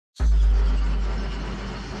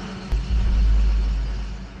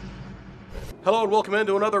Hello and welcome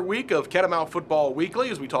into another week of Catamount Football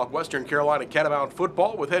Weekly as we talk Western Carolina Catamount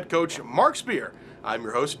football with head coach Mark Spear. I'm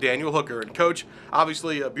your host, Daniel Hooker. And Coach,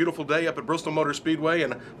 obviously a beautiful day up at Bristol Motor Speedway,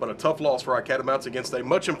 but a tough loss for our Catamounts against a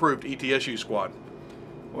much improved ETSU squad.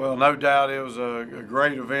 Well, no doubt it was a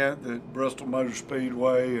great event that Bristol Motor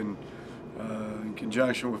Speedway and in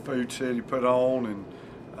conjunction with Food City put on, and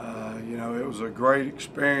it was a great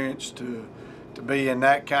experience to be in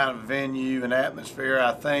that kind of venue and atmosphere.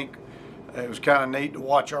 I think it was kind of neat to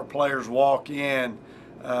watch our players walk in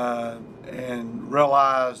and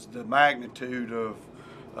realize the magnitude of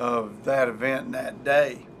that event and that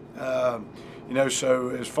day.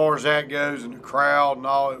 So as far as that goes, and the crowd and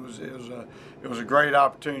all, it was a great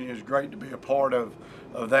opportunity. It was great to be a part of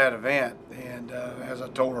that event. And as I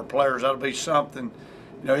told our players, that'll be something,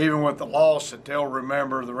 even with the loss, that they'll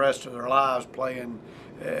remember the rest of their lives playing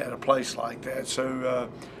at a place like that. So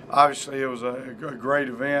obviously it was a great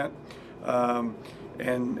event.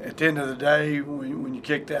 And at the end of the day, when you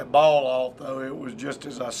kick that ball off, though, it was just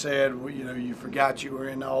as I said. You forgot you were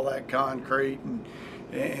in all that concrete, and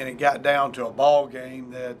it got down to a ball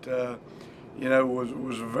game that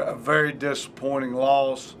was a very disappointing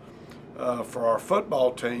loss for our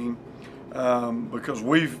football team, because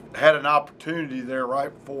we've had an opportunity there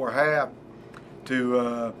right before half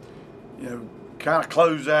to kind of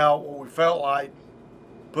close out what we felt like,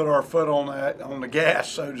 put our foot on the gas,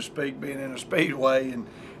 so to speak, being in a speedway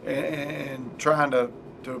and trying to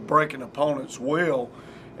break an opponent's will.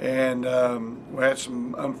 And we had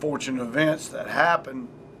some unfortunate events that happened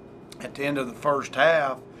at the end of the first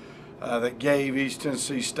half that gave East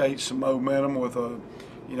Tennessee State some momentum with a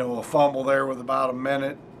fumble there with about a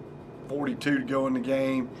minute 42 to go in the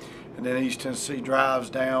game, and then East Tennessee drives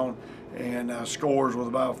down and scores with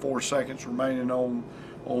about 4 seconds remaining on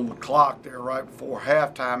the clock there right before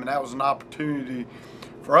halftime. And that was an opportunity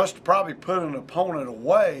for us to probably put an opponent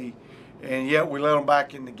away, and yet we let them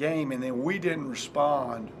back in the game, and then we didn't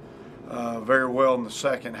respond very well in the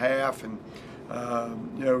second half. And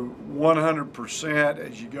 100%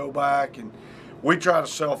 as you go back, and we try to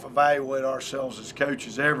self-evaluate ourselves as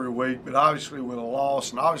coaches every week, but obviously with a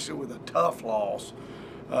loss, and obviously with a tough loss,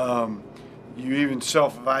 you even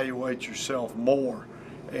self-evaluate yourself more.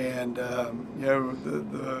 And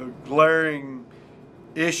the glaring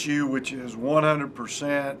issue, which is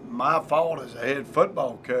 100% my fault as a head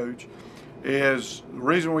football coach, is the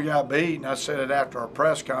reason we got beat. And I said it after our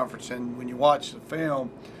press conference, and when you watch the film,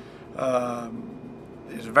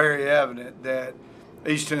 it's very evident that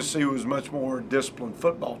East Tennessee was a much more disciplined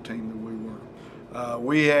football team than we were.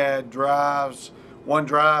 We had drives, one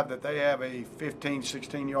drive that they have a 15,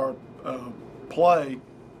 16-yard play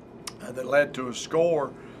that led to a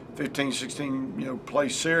score, 15, 16 play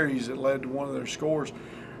series that led to one of their scores.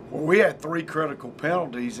 Well, we had 3 critical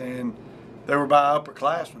penalties, and they were by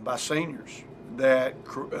upperclassmen, by seniors that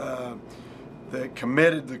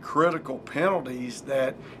committed the critical penalties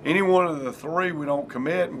that any one of the 3 we don't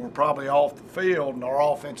commit, and we're probably off the field, and our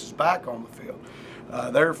offense is back on the field.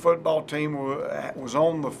 Their football team was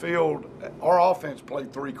on the field. Our offense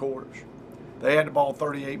played 3 quarters. They had the ball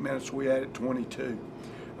 38 minutes. We had it 22.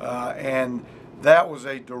 And that was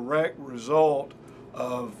a direct result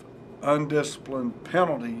of undisciplined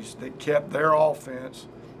penalties that kept their offense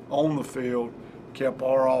on the field, kept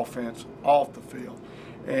our offense off the field.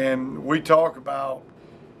 And we talk about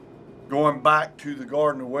going back to the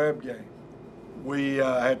Gardner-Webb game. We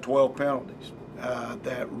had 12 penalties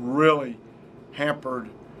that really hampered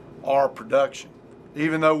our production.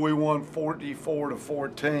 Even though we won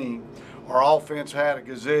 44-14, our offense had a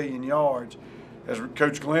gazillion yards. As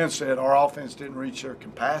Coach Glenn said, our offense didn't reach their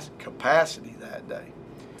capacity that day.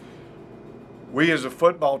 We as a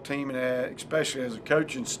football team, and especially as a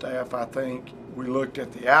coaching staff, I think we looked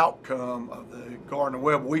at the outcome of the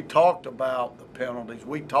Gardner-Webb. We talked about the penalties.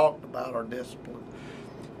 We talked about our discipline.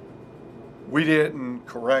 We didn't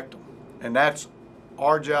correct them. And that's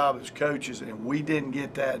our job as coaches, and we didn't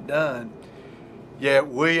get that done. Yet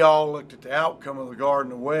we all looked at the outcome of the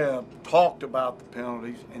Gardner-Webb, talked about the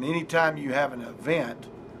penalties, and anytime you have an event,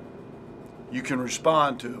 you can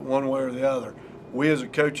respond to it one way or the other. We as a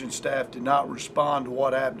coaching staff did not respond to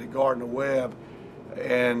what happened at Gardner-Webb,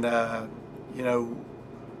 and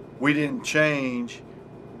we didn't change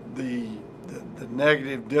the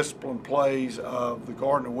negative discipline plays of the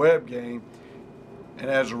Gardner-Webb game,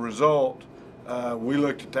 and as a result, we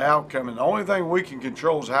looked at the outcome, and the only thing we can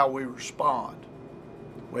control is how we respond.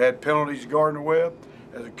 We had penalties at Gardner-Webb.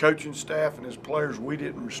 As a coaching staff and as players, we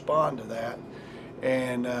didn't respond to that,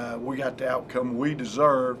 and we got the outcome we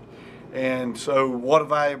deserved. And so what a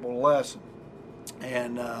valuable lesson.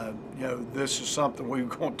 And, this is something we're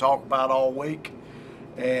going to talk about all week.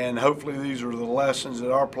 And hopefully these are the lessons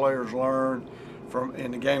that our players learn from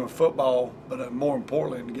in the game of football, but more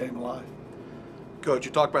importantly in the game of life. Coach,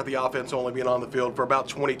 you talked about the offense only being on the field for about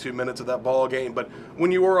 22 minutes of that ball game, but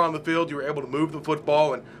when you were on the field, you were able to move the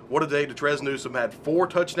football, and what a day Detrez Newsome had. 4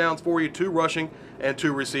 touchdowns for you, 2 rushing and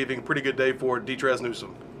 2 receiving. Pretty good day for Detrez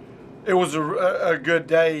Newsome. It was a good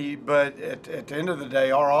day, but at the end of the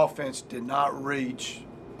day, our offense did not reach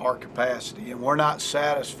our capacity, and we're not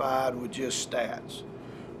satisfied with just stats.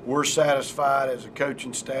 We're satisfied as a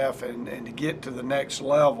coaching staff, and to get to the next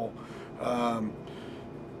level,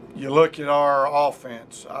 you look at our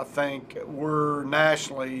offense, I think we're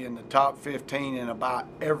nationally in the top 15 in about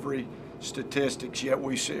every statistics, yet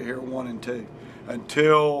we sit here 1 and 2.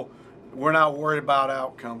 Until we're not worried about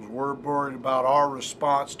outcomes. We're worried about our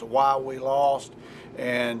response to why we lost,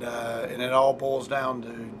 and it all boils down to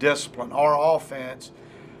discipline. Our offense,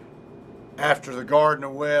 after the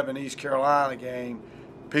Gardner-Webb and East Carolina game,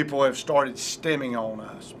 people have started stemming on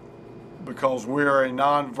us because we're a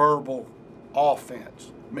nonverbal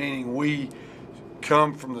offense, meaning we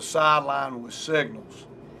come from the sideline with signals.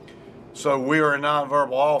 So we are a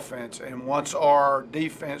nonverbal offense, and once our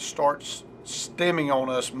defense starts stemming on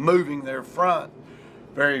us, moving their front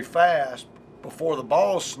very fast before the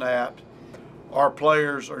ball snapped, our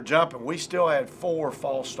players are jumping. We still had 4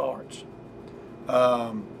 false starts.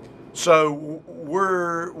 So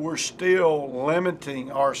we're still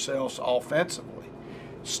limiting ourselves offensively.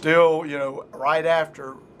 Still, right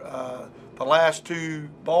after the last 2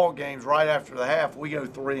 ball games, right after the half, we go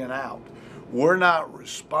 3 and out. We're not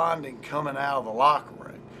responding coming out of the locker room.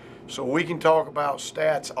 So we can talk about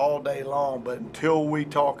stats all day long, but until we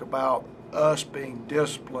talk about us being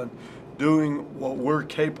disciplined, doing what we're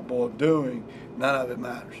capable of doing, none of it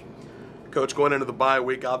matters. Coach, going into the bye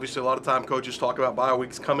week, obviously a lot of time coaches talk about bye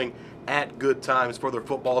weeks coming at good times for their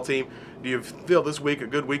football team. Do you feel this week a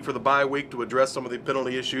good week for the bye week to address some of the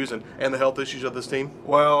penalty issues and the health issues of this team?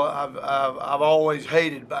 Well, I've always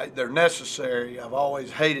hated, they're necessary. I've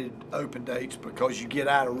always hated open dates because you get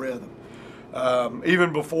out of rhythm.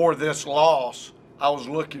 Even before this loss, I was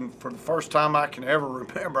looking, for the first time I can ever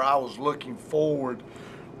remember, I was looking forward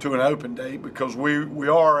to an open date because we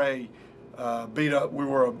are a beat up. We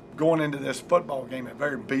were going into this football game a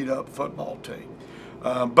very beat up football team,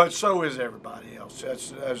 but so is everybody else.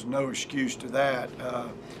 There's no excuse to that.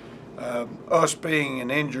 Us being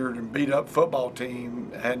an injured and beat up football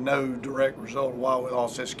team had no direct result of why we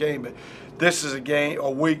lost this game. But this is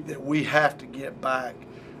a week that we have to get back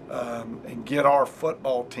and get our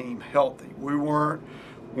football team healthy. We weren't,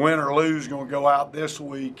 win or lose, going to go out this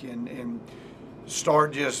week and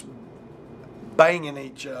start just banging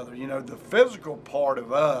each other. The physical part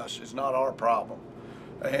of us is not our problem.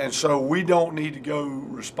 And so we don't need to go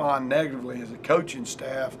respond negatively as a coaching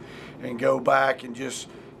staff and go back and just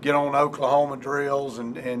get on Oklahoma drills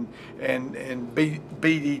and beat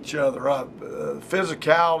each other up.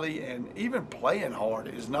 Physicality and even playing hard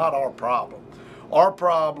is not our problem. Our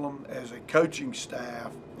problem as a coaching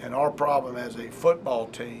staff and our problem as a football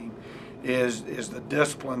team is the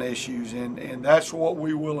discipline issues, and that's what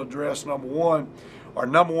we will address. Number one, our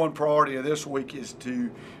number one priority of this week is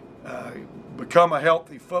to become a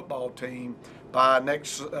healthy football team by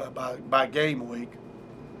by game week,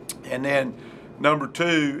 and then number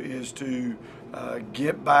 2 is to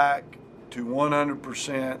get back to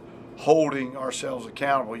 100% holding ourselves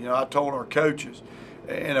accountable. I told our coaches,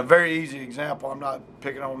 and a very easy example, I'm not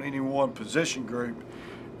picking on any one position group,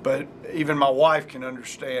 but even my wife can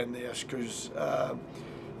understand this because,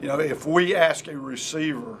 if we ask a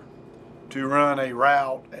receiver to run a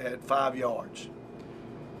route at 5 yards,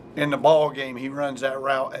 in the ball game he runs that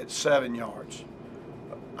route at 7 yards.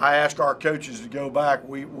 I asked our coaches to go back.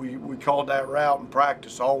 We called that route in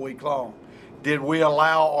practice all week long. Did we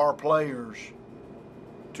allow our players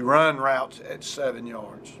to run routes at 7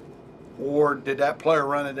 yards? Or did that player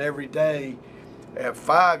run it every day at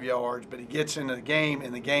 5 yards, but he gets into the game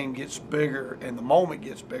and the game gets bigger and the moment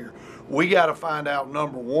gets bigger? We got to find out,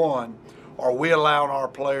 number one, are we allowing our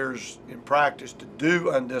players in practice to do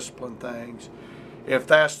undisciplined things? If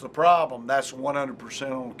that's the problem, that's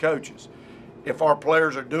 100% on the coaches. If our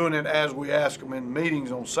players are doing it as we ask them in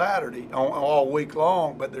meetings on Saturday, all week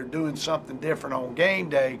long, but they're doing something different on game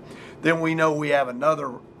day, then we know we have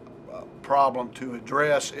another problem to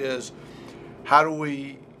address, is how do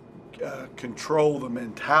we control the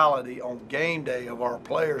mentality on game day of our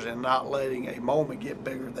players and not letting a moment get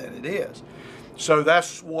bigger than it is. So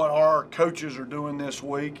that's what our coaches are doing this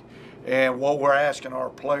week. and what we're asking our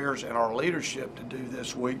players and our leadership to do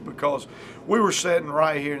this week, because we were sitting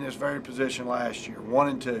right here in this very position last year,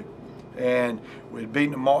 1-2, and we had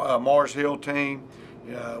beaten a Mars Hill team.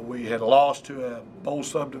 We had lost to a bowl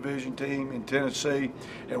subdivision team in Tennessee,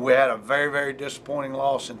 and we had a very, very disappointing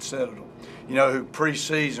loss in Citadel, who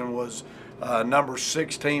preseason was number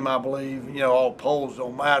 6 team, I believe. All polls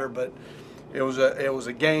don't matter, but it was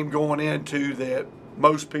a game going into that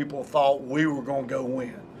most people thought we were going to go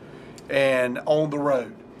win. And on the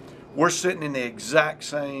road, we're sitting in the exact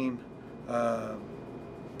same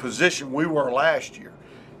position we were last year.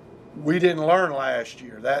 We didn't learn last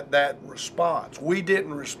year that response. We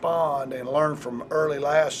didn't respond and learn from early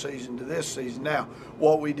last season to this season. Now,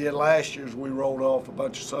 what we did last year is we rolled off a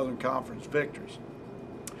bunch of Southern Conference victories.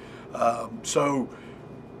 So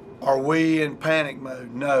are we in panic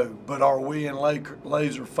mode? No. But are we in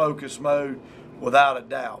laser focus mode? Without a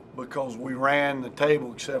doubt, because we ran the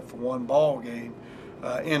table except for one ball game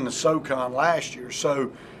in the SoCon last year.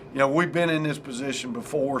 So, we've been in this position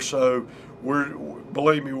before. So,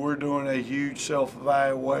 believe me, we're doing a huge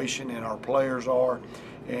self-evaluation, and our players are,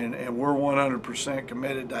 and we're 100%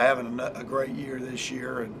 committed to having a great year this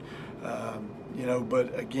year. And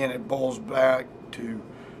but again, it boils back to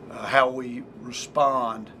how we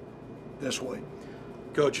respond this week.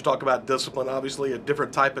 Coach, you talk about discipline, obviously a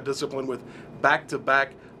different type of discipline with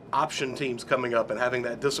back-to-back option teams coming up and having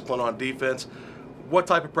that discipline on defense. What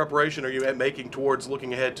type of preparation are you making towards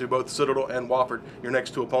looking ahead to both Citadel and Wofford, your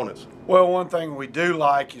next 2 opponents? Well, one thing we do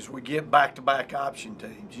like is we get back-to-back option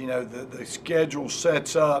teams. The schedule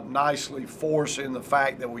sets up nicely for us in the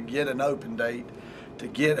fact that we get an open date to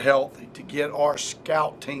get healthy, to get our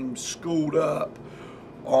scout teams schooled up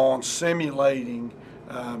on simulating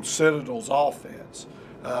Citadel's offense.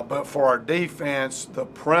 But for our defense, the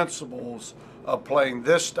principles of playing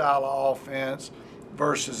this style of offense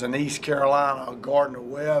versus an East Carolina, a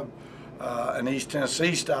Gardner-Webb, an East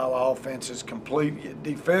Tennessee style of offense is completely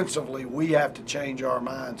defensively. We have to change our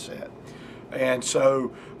mindset, and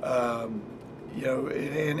so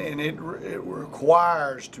it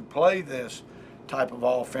requires to play this type of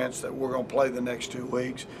offense that we're going to play the next 2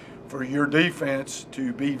 weeks. For your defense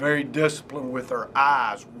to be very disciplined with their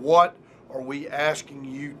eyes. What are we asking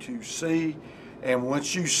you to see? And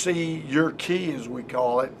once you see your key, as we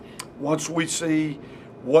call it, once we see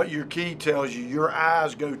what your key tells you, your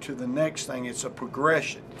eyes go to the next thing. It's a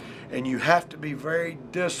progression. And you have to be very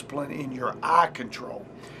disciplined in your eye control.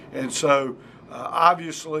 And so,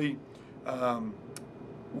 obviously,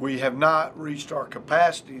 we have not reached our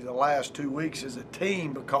capacity the last 2 weeks as a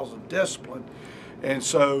team because of discipline. And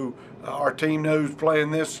so our team knows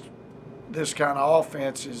playing this kind of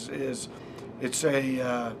offense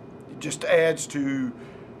just adds to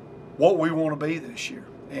what we want to be this year.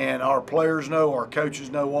 And our players know, our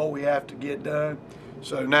coaches know what we have to get done.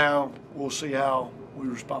 So now we'll see how we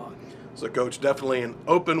respond. So, Coach, definitely an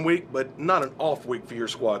open week, but not an off week for your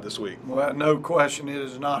squad this week. Well, no question, it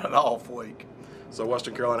is not an off week. So,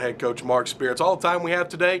 Western Carolina head coach Mark Spear. It's all the time we have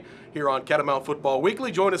today here on Catamount Football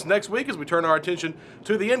Weekly. Join us next week as we turn our attention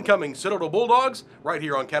to the incoming Citadel Bulldogs right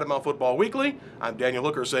here on Catamount Football Weekly. I'm Daniel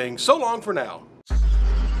Hooker saying so long for now.